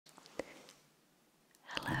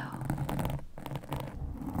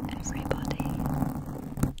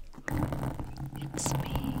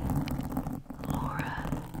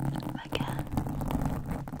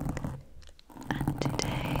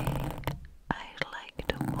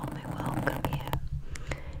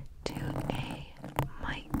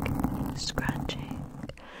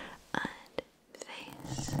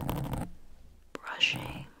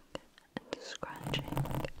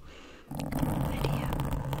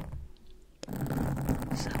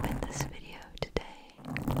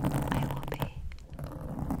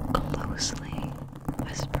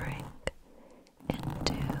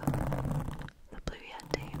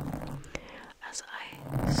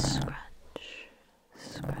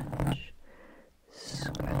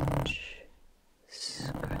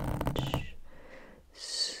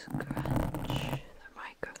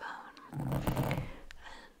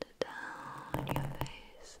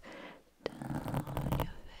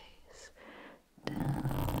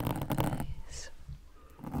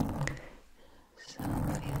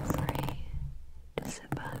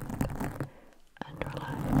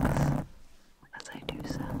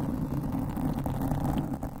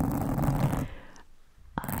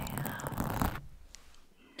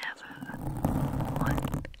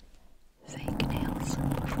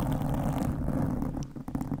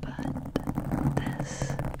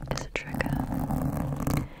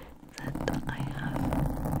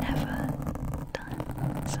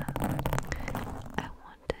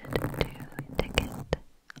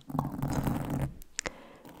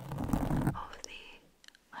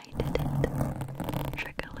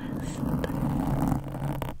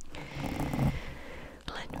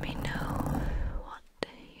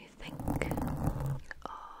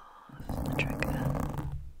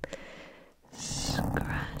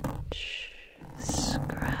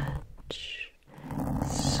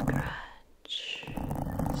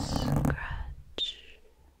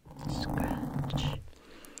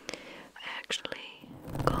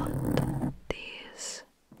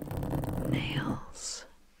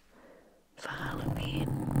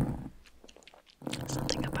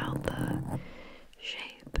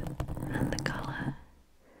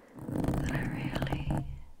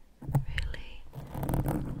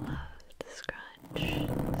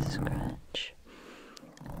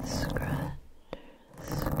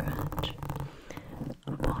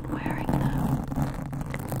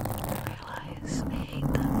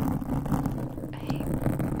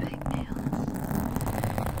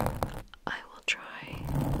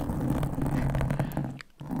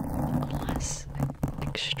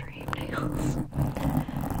in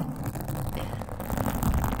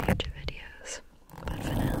future videos, but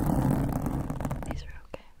for now, these are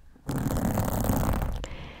okay.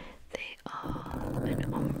 They are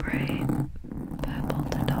an ombre, purple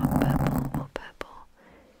to dark purple, or purple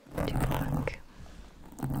to black.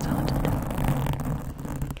 It's hard to tell.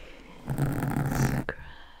 Scratch.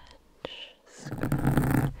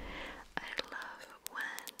 I love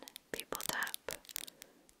when people tap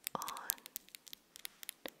on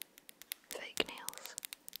fake nails.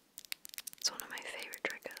 It's one of my favorite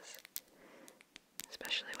triggers,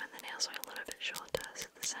 especially when the nails are a little bit shorter, so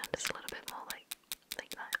the sound is a little bit more like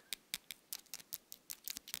that.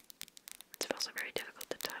 It's also very difficult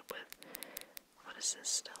to tap with. What is this,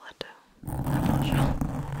 stiletto? I'm not sure.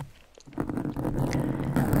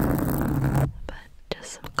 But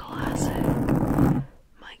just some classic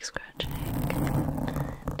mic scratching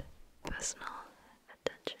and personal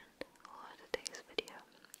attention for today's video.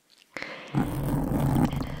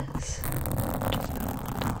 It is just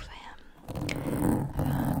before 12 AM. I've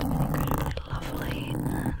had an incredibly lovely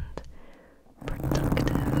and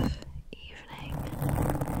productive evening.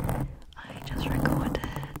 I just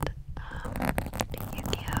recorded the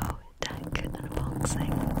Yu-Gi-Oh! Deck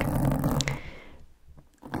unboxing,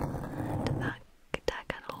 and that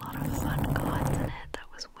deck had a lot of fun cards in it that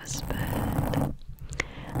was whispered.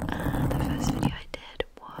 The first video I did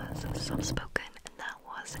was soft-spoken, and that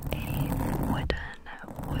was a wooden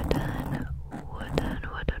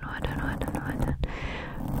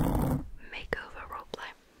makeover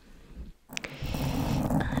roleplay.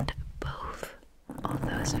 And both of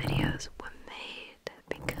those videos were made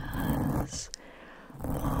because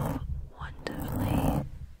of wonderfully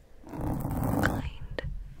kind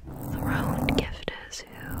throne gifters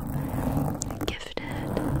who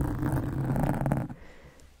gifted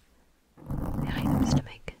the items to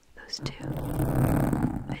make those two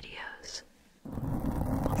videos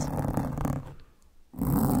possible.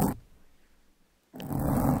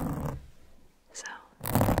 So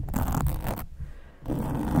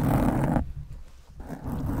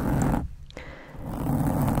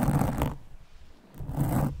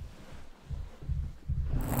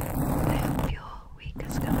I hope your week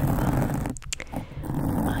is going well.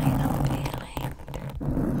 I am feeling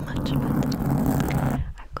much better.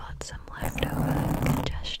 I've got some leftover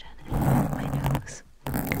congestion in my nose,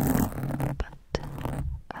 but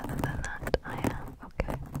other than that, I am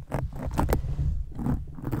okay.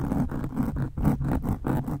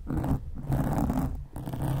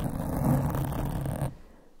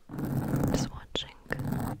 Just watching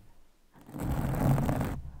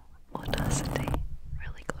Audacity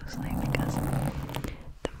really closely because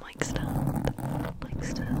the mic stand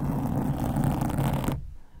likes to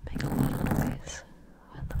make a lot of noise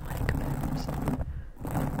when the mic moves.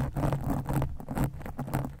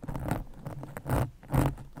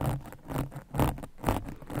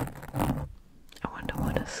 I wonder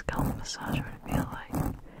what a scalp massager would feel like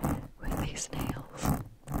with these nails.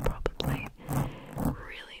 Probably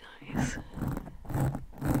really nice.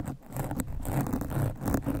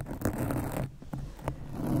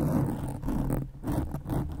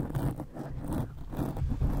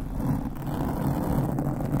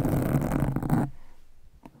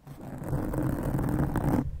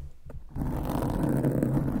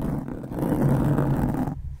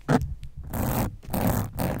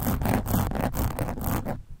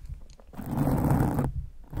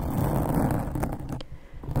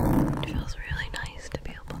 It feels really nice to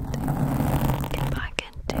be able to get back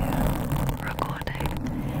into recording.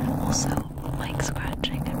 Also, mic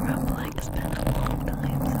scratching and rumbling has been a long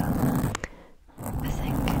time, so I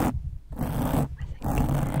think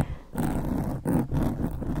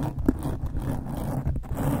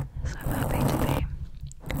so I'm happy to be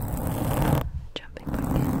jumping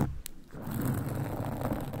back in.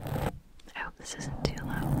 I hope this isn't too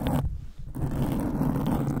loud.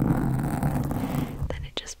 Then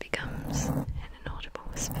it just becomes an inaudible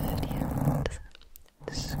whisper video, doesn't it?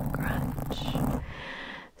 Scratch,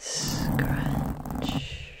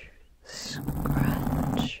 scratch,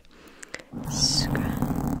 scratch,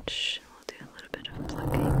 scratch. We'll do a little bit of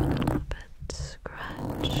plucking and a little bit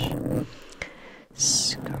scratch,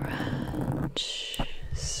 scratch,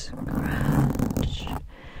 scratch,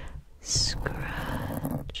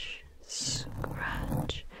 scratch,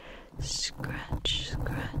 scratch, scratch, scratch,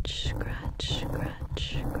 scratch, scratch,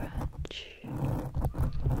 scratch.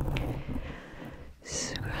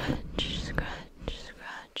 Scratch, scratch,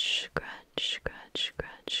 scratch,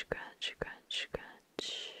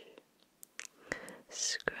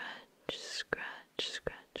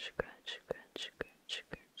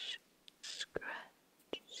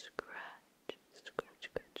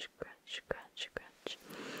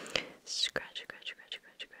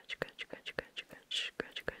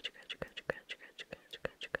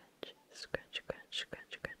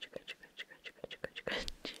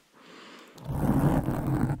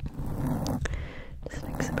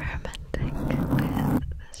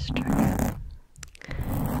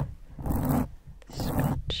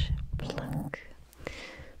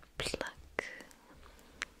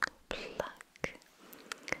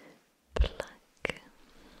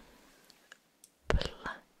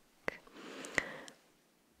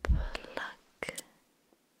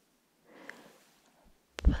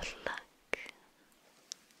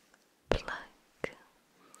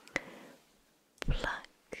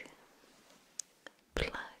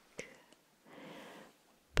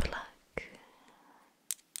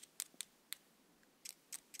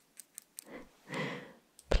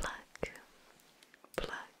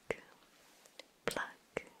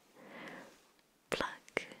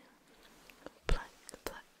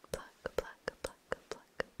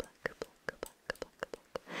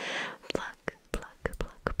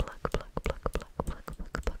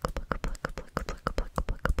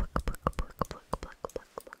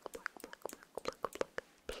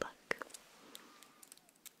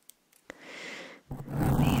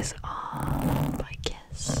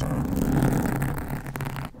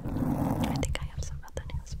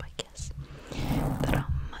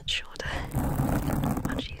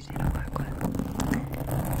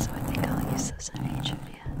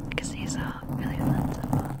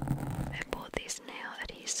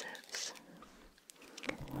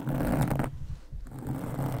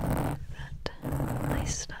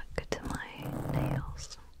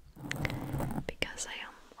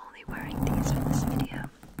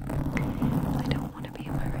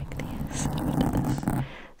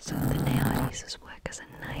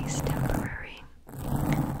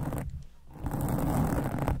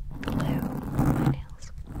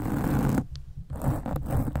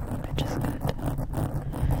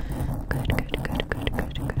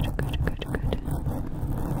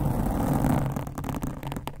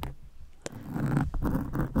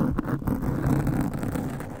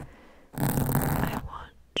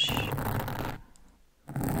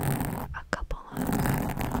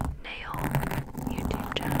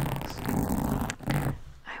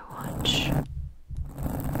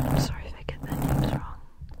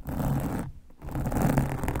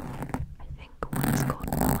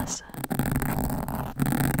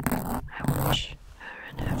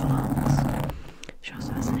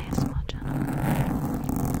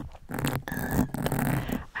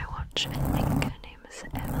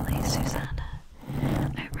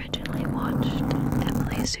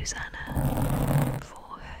 Susanna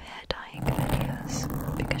for her hair dyeing videos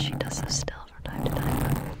because she does those still from time to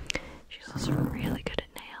time. She's also really good at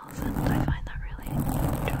nails, and I find that really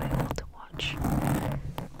enjoyable to watch.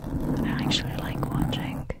 And I actually like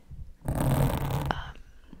watching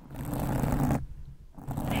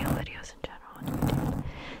nail videos in general on YouTube.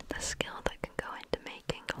 The skill that can go into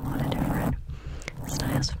making a lot of different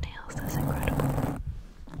styles of nails is incredible.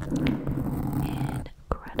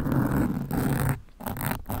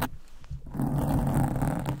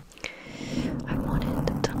 I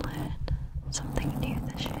wanted to learn something new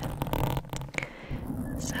this year,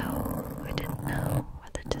 so I didn't know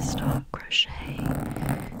whether to start crochet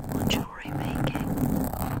or jewelry making.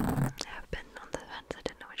 I've been on the fence, I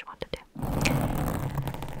didn't know which one to do.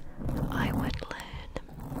 I would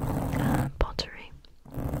learn pottery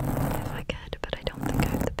if I could, but I don't think I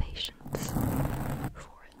have the patience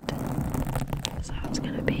for it. So it's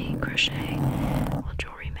going to be crochet or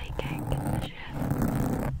jewelry making this year.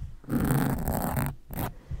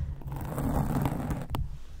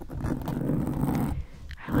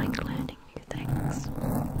 I like learning new things,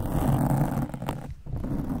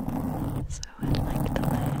 so I'd like to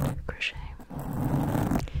learn crochet.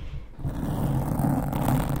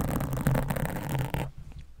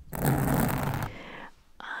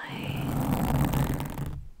 I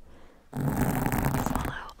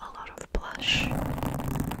follow a lot of blush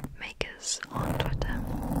makers on Twitter,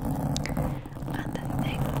 and the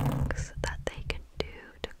things that they can do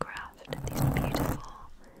to craft these beautiful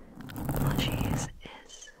blushies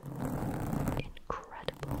is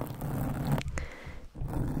incredible.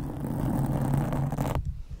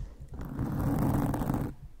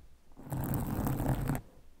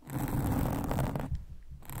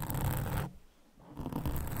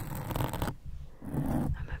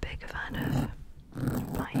 I'm a big fan of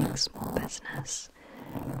buying small business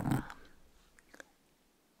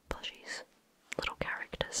plushies, little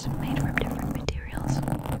characters made from different materials.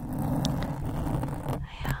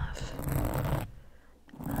 I have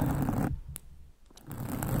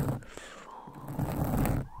 4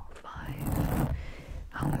 or 5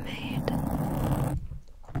 homemade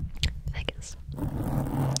figures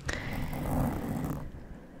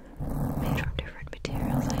made from different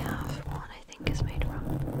materials. I have one I think is made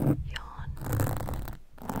from yarn.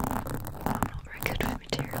 I'm not very good with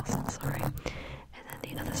materials, I'm sorry. And then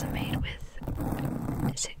the others are made with,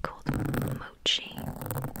 is it called mochi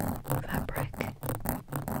fabric? I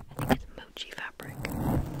think it's mochi fabric.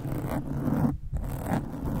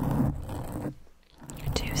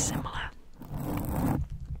 Two similar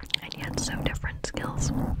and yet so different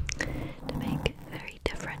skills to make very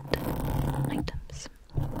different items.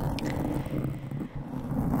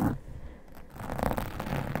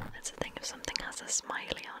 That's the thing, if something has a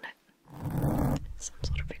smiley on it, some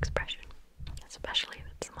sort of expression, especially if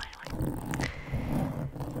it's smiling,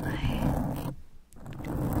 I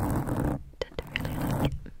tend to really like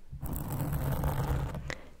it.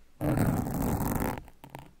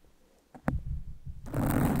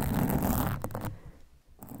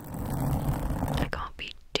 I can't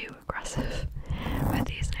be too aggressive with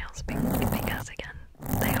these nails because again,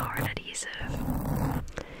 they are an adhesive,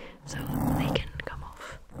 so they can come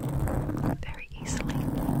off very easily.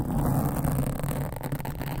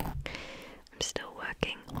 I'm still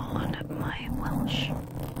working on my Welsh.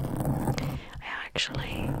 I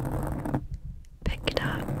actually picked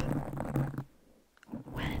up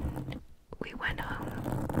when we went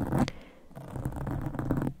home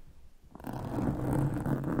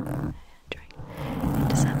in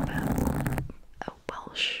December, a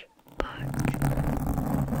Welsh book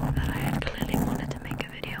that I had clearly wanted to make a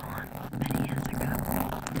video on many years ago.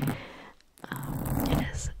 It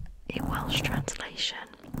is a Welsh translation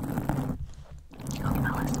of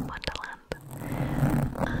Alice in Wonderland,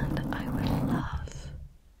 and I would love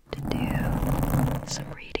to do some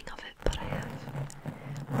reading of it, but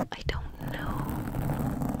I don't know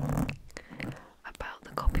about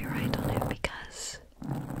the copyright on it because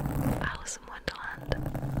Alice in Wonderland,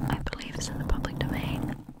 I believe, is in the public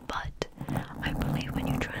domain, but I believe when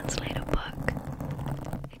you translate a book,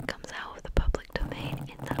 it comes out of the public domain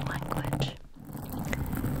in that language.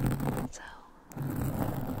 So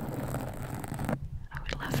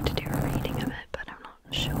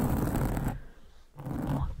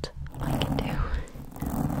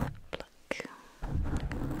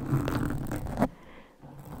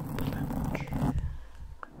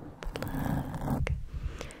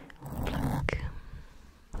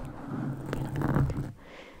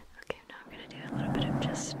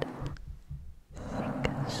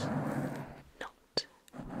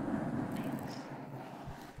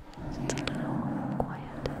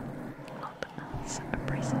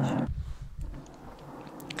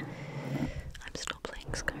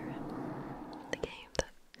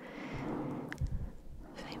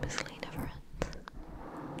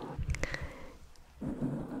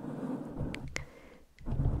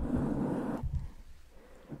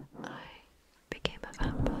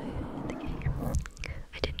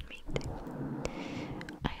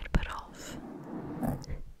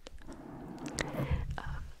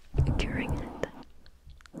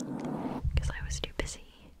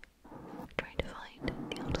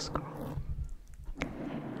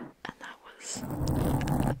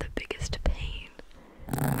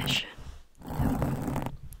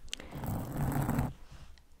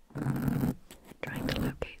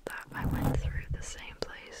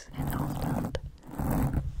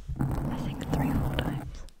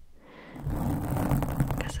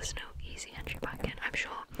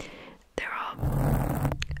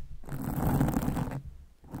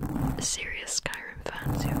serious Skyrim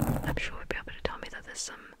fans who I'm sure would be able to tell me that there's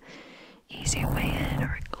some easier way in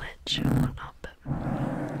or a glitch or whatnot, but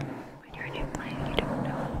when you're a new player you don't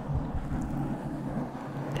know.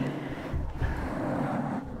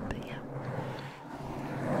 But yeah,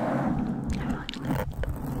 I finally hit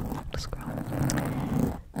the scroll.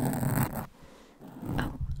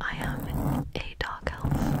 Oh, I am a dark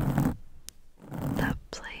elf that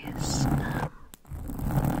plays,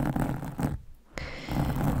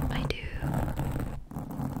 I do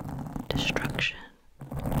destruction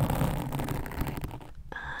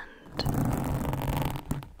and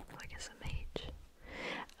I guess a mage.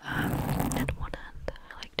 And one hand I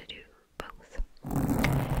like to do both.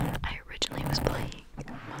 I originally was playing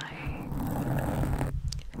my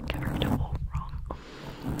character all wrong.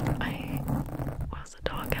 I was a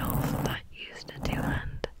dark elf that used a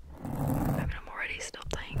two-hand. I mean, I'm already still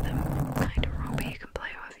playing them kind of wrong, but you can play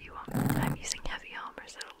however you want. I'm using heavy armor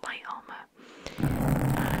instead of light armor,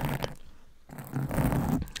 and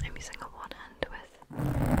I'm using a one hand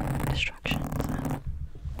with destruction.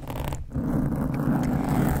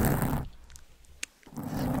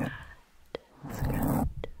 Scratch.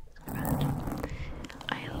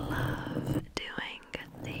 I love doing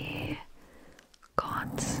the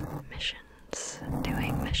gods missions.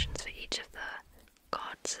 Doing missions for each of the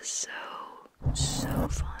gods is so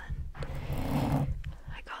fun. I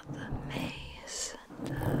got the mace and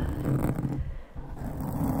the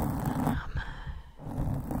hammer,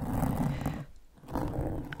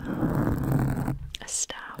 a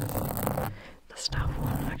staff. The staff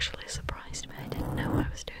one actually surprised me. I didn't know I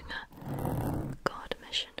was doing a god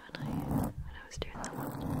mission when I was doing that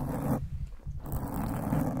one.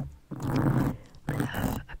 I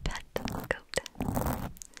have a pet goat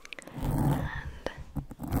and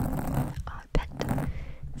our pet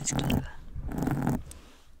skeever.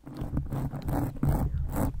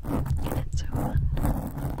 And it's so fun.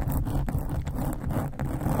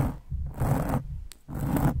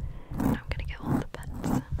 And I'm gonna get all the pets.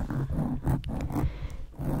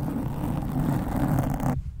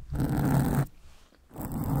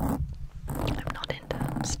 I'm not into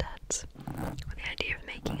homesteads or the idea of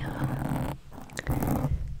making a home.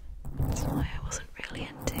 That's why I wasn't really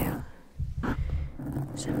into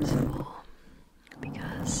Sims 4,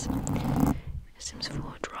 because Sims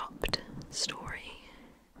 4 dropped story.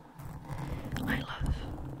 I love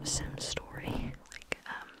Sims story, like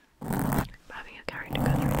having a character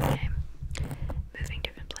go through the game, moving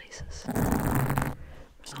different places,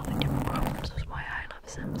 resolving different problems is why I love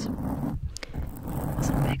Sims. I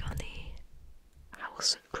wasn't big on the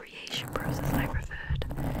house creation process. I preferred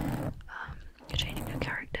changing a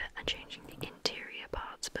character and changing the interior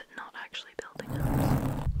parts, but not actually building houses.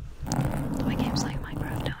 So my games like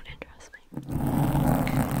Minecraft don't interest me,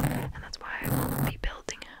 and that's why I won't be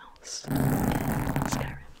building a house in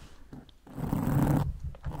Skyrim.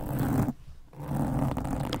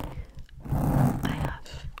 I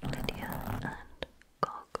have Lydia and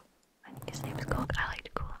Gog. I think his name is Gog. I like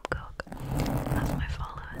to call him Gog. That's my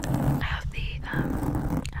followers. I have the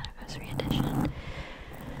anniversary edition.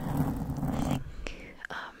 I think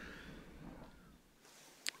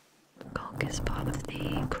Gog is part of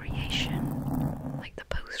the creation, like the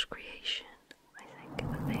post-creation, I think,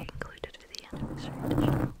 that they included for the anniversary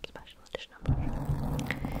edition, special edition, I'm not sure.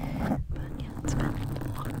 But yeah, it's been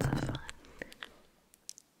lots of fun.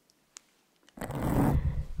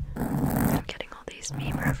 I'm getting all these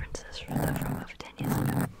meme references from over 10 years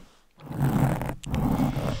ago.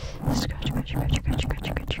 Scratch, scratch, scratch, scratch, scratch,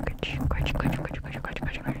 scratch, scratch, scratch, scratch, scratch, scratch, scratch, scratch,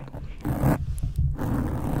 scratch.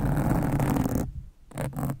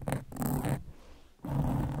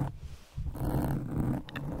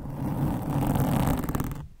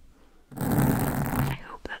 I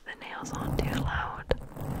hope that the nails aren't too loud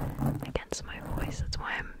against my voice. That's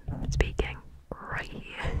why I'm speaking right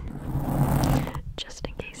here, just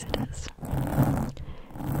in case it is.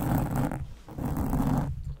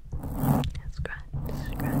 Scratch,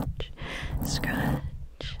 scratch, scratch, scratch,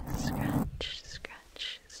 scratch, scratch,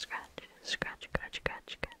 scratch, scratch, scratch, scratch, scratch,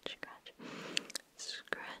 scratch, scratch,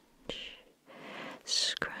 scratch.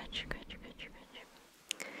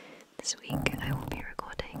 This week I will be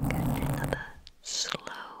recording another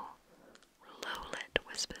slow, low-lit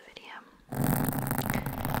whisper video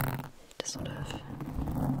to sort of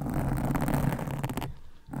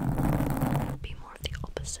be more of the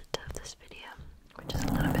opposite of this video, which is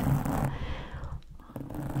a little bit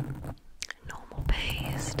normal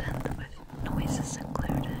paced and with noises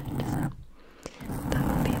included. So that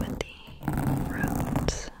will be with the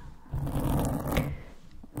roads.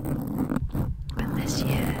 But this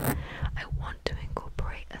year I want to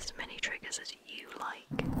incorporate as many triggers as you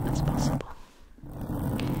like as possible.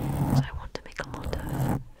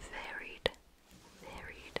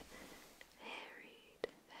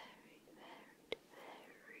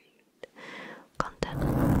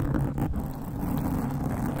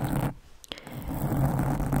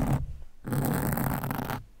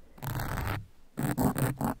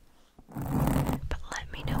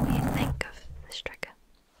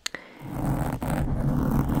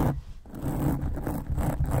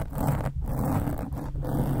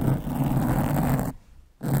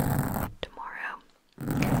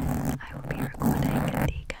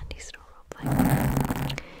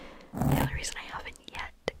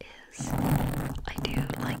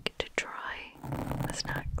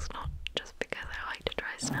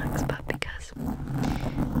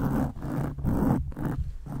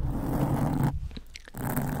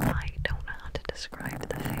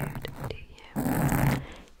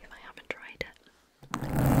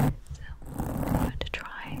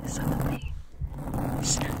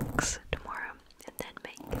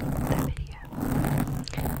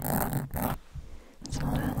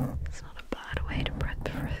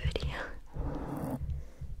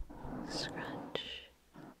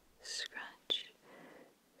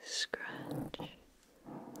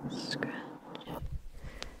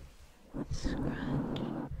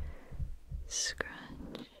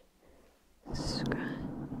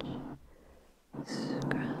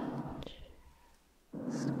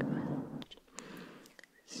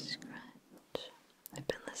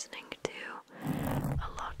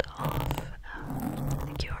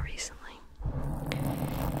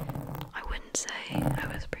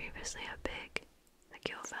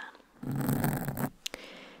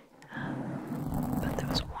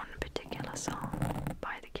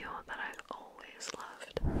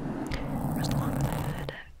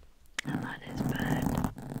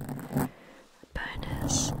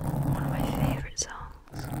 is one of my favourite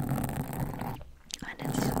songs, and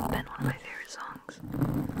it's been one of my favourite songs,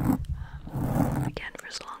 again, for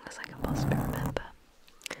as long as I can possibly remember.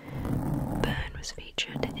 Burn was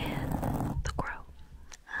featured in The Crow,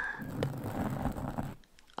 and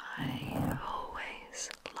I always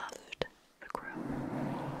loved The Crow.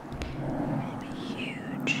 I'm a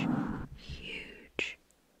huge, huge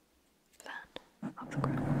fan of The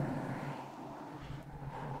Crow.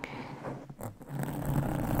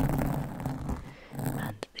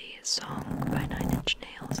 And the song by 9 Inch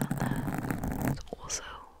Nails on there is also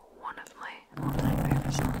one of my all-time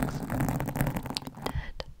favourite songs.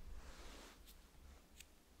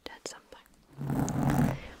 Dead something.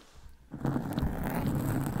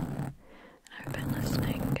 I've been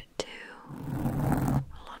listening to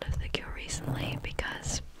a lot of The Cure recently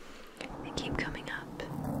because they keep coming up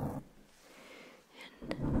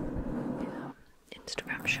in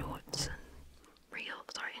Instagram Shorts and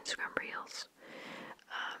Instagram Reels.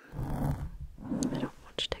 I don't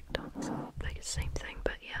watch TikTok, so like it's the same thing,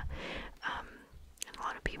 but yeah. And a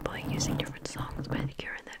lot of people are using different songs by The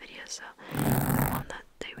Cure in their videos, so the one that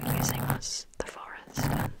they were using was The Forest,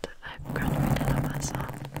 and I've kind of really loved that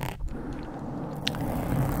song.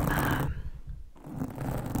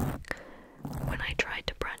 When I tried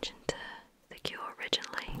to branch into The Cure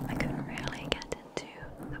originally, I couldn't really get into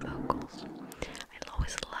the vocals. I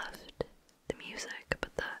always loved the music,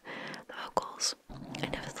 but the vocals, I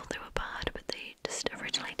never thought they were bad, but they just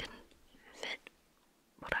originally didn't fit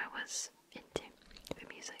what I was into for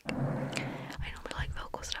music. I normally like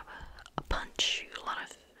vocals that have a punch, a lot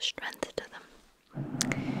of strength to them.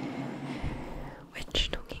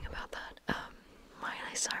 Which, talking about that,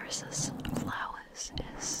 Miley Cyrus's Flowers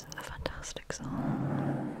is a fantastic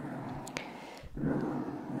song.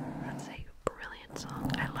 That's a brilliant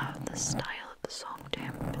song. I love the style of the song too.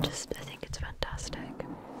 I think it's fantastic.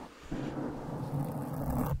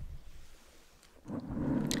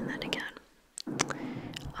 And then again,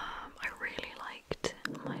 I really liked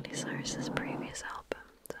Miley Cyrus's previous album.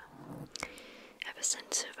 So ever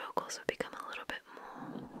since her vocals have become a little bit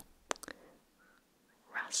more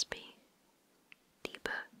raspy,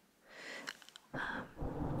 deeper,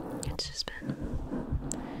 it's just been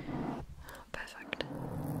perfect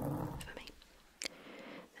for me.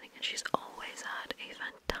 And again, she's always had a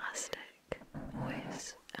fantastic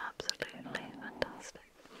voice, absolutely fantastic.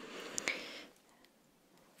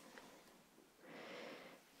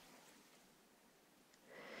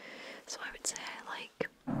 So I would say I like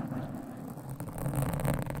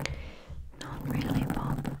not really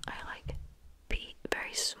pop. I like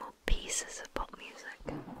very small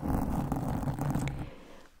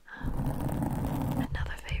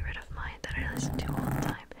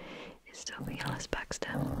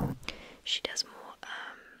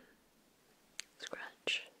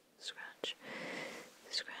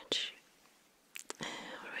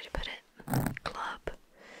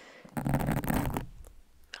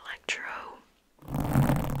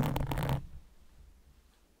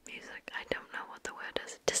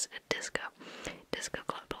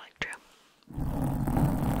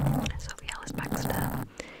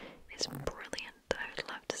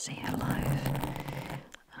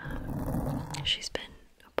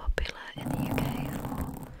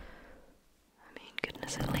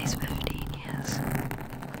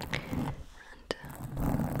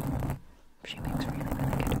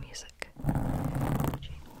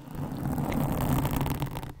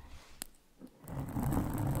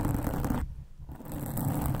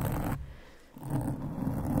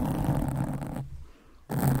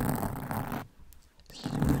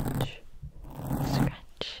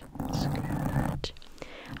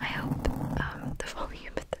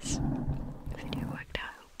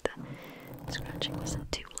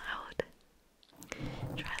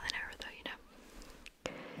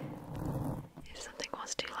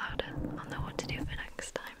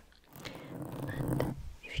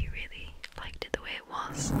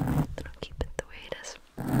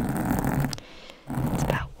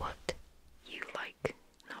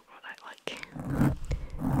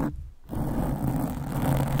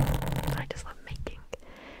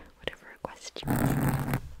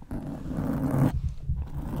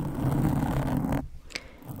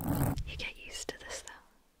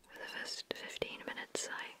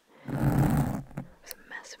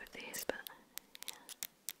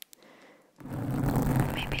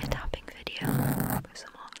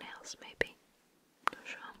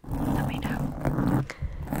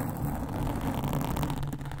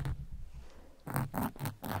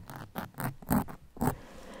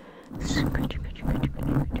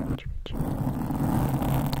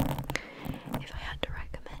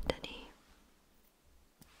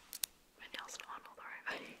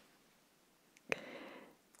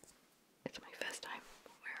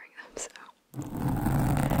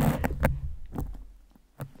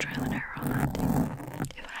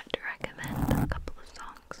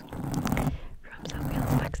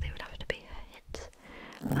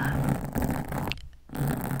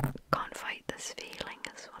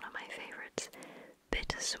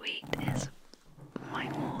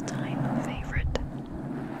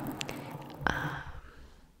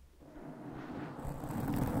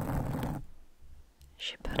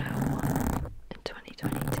she put out one in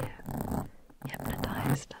 2022.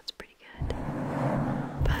 Hypnotized, that's pretty good.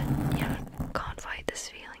 But yeah, can't fight this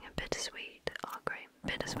feeling of bittersweet. Oh great,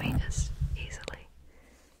 bittersweet is easily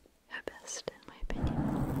her best in my opinion.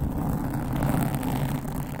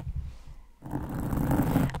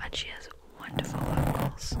 And she has wonderful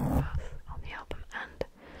vocals, both on the album and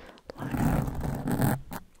live.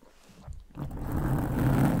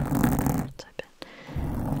 So I've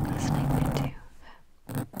been listening to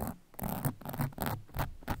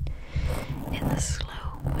in the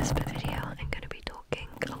slow whisper video. I'm going to be talking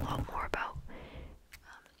a lot more about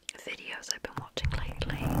videos I've been watching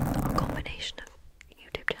lately, a combination of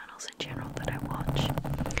YouTube channels in general that I watch,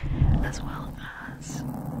 as well as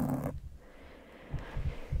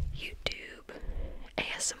YouTube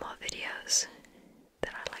ASMR videos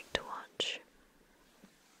that I like to watch.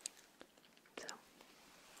 So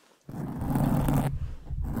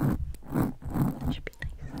that should be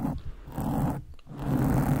nice.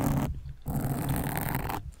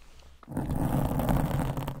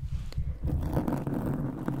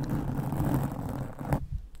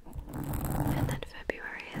 And then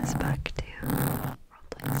February is back to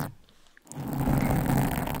roleplays,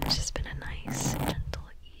 which has been a nice gentle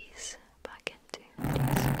ease back into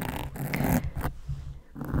videos.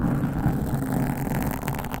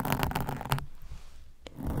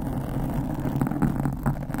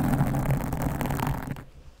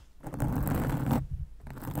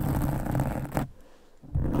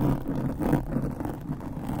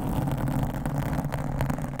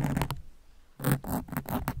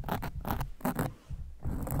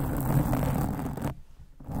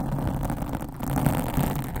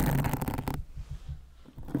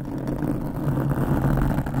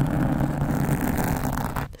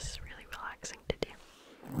 This is really relaxing to do.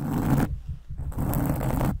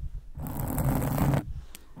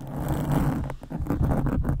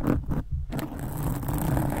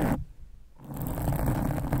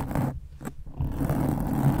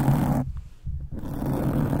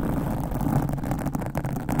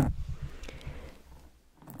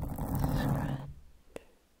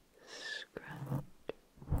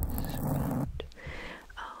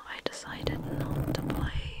 Oh, I decided not to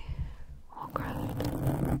play Warcraft.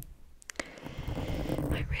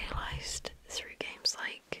 I realised through games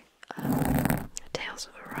like Tales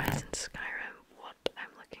of Arise and Skyrim what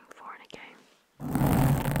I'm looking for in a game.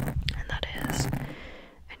 And that is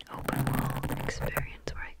an open world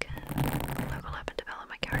experience where I can level up and develop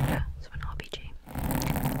my character, so an RPG.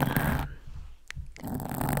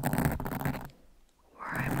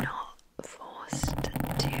 Where I'm not forced to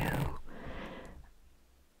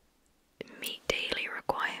meet daily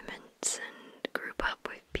requirements and group up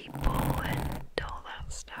with people and all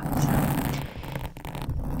that stuff. So,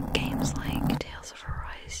 games like Tales of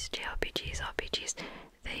Arise, JRPGs, RPGs,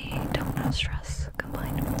 they don't have stress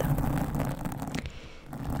combined with them.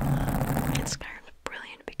 And Skyrim's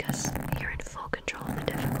brilliant because you're in full control of the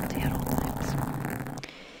difficulty at all times.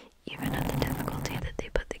 Even at the difficulty that they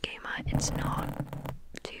put the game at, it's not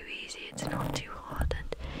too easy, it's not too hard,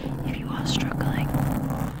 and if you are struggling,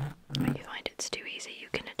 or you find it's too easy, you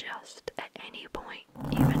can adjust at any point,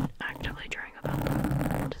 even actively during a battle,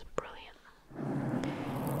 which is brilliant.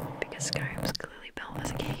 Because Skyrim's clearly built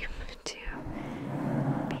as a game to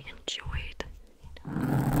be enjoyed,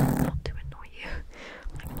 not to annoy you,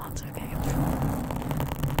 like lots of games.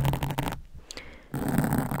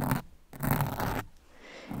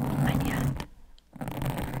 And yet,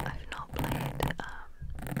 I've not played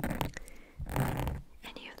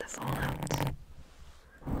any of the Fallouts.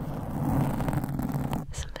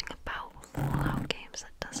 Something about Fallout games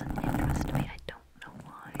that doesn't interest me, I don't know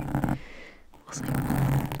why. We'll see.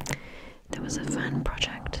 There was a fan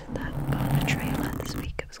project that got a trailer this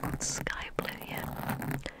week. It was called Sky Oblivion.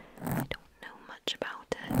 I don't know much about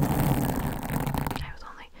it. I was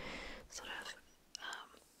only sort of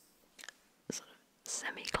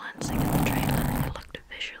semi-glancing at the trailer and it looked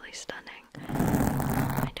visually stunning.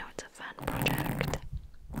 I know it's a fan project,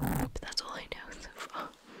 but that's all I know so far.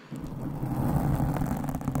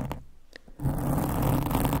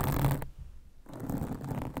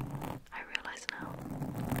 I realise now,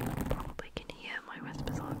 you probably can hear my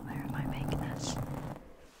whispers a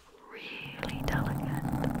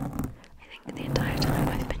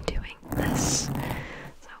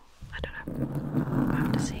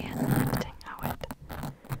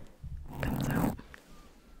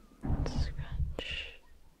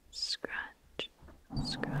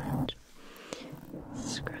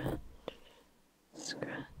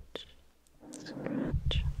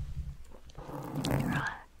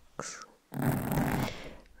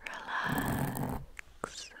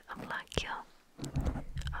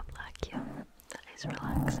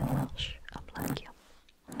Welsh.